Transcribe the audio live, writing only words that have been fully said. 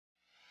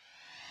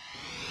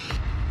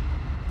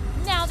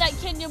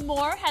that Kenya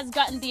Moore has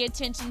gotten the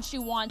attention she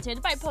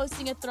wanted by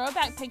posting a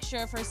throwback picture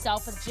of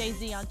herself with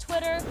Jay-Z on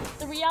Twitter,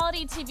 the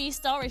reality TV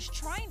star is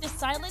trying to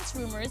silence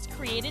rumors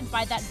created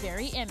by that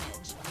very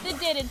image. The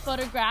dated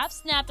photograph,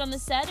 snapped on the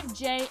set of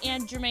Jay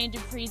and Jermaine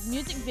Dupri's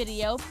music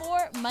video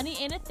for Money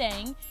Ain't a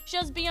Thing,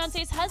 shows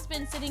Beyoncé's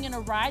husband sitting in a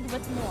ride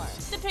with Moore.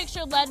 The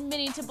picture led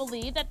many to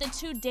believe that the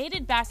two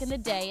dated back in the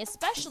day,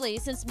 especially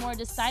since Moore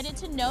decided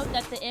to note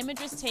that the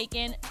image was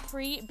taken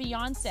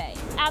pre-Beyoncé.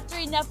 After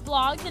enough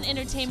blogs and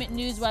entertainment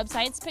news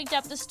websites picked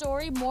up the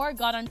story, Moore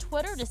got on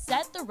Twitter to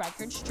set the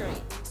record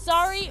straight.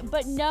 "Sorry,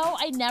 but no,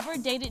 I never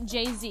dated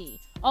Jay-Z.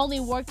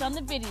 Only worked on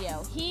the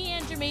video. He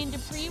and Jermaine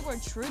Dupri were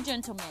true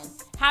gentlemen.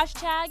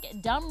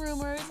 Hashtag dumb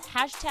rumors,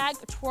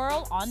 hashtag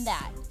twirl on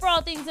that." For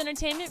all things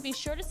entertainment, be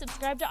sure to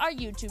subscribe to our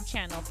YouTube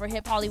channel. For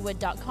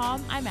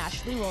HipHollywood.com, I'm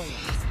Ashley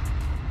Williams.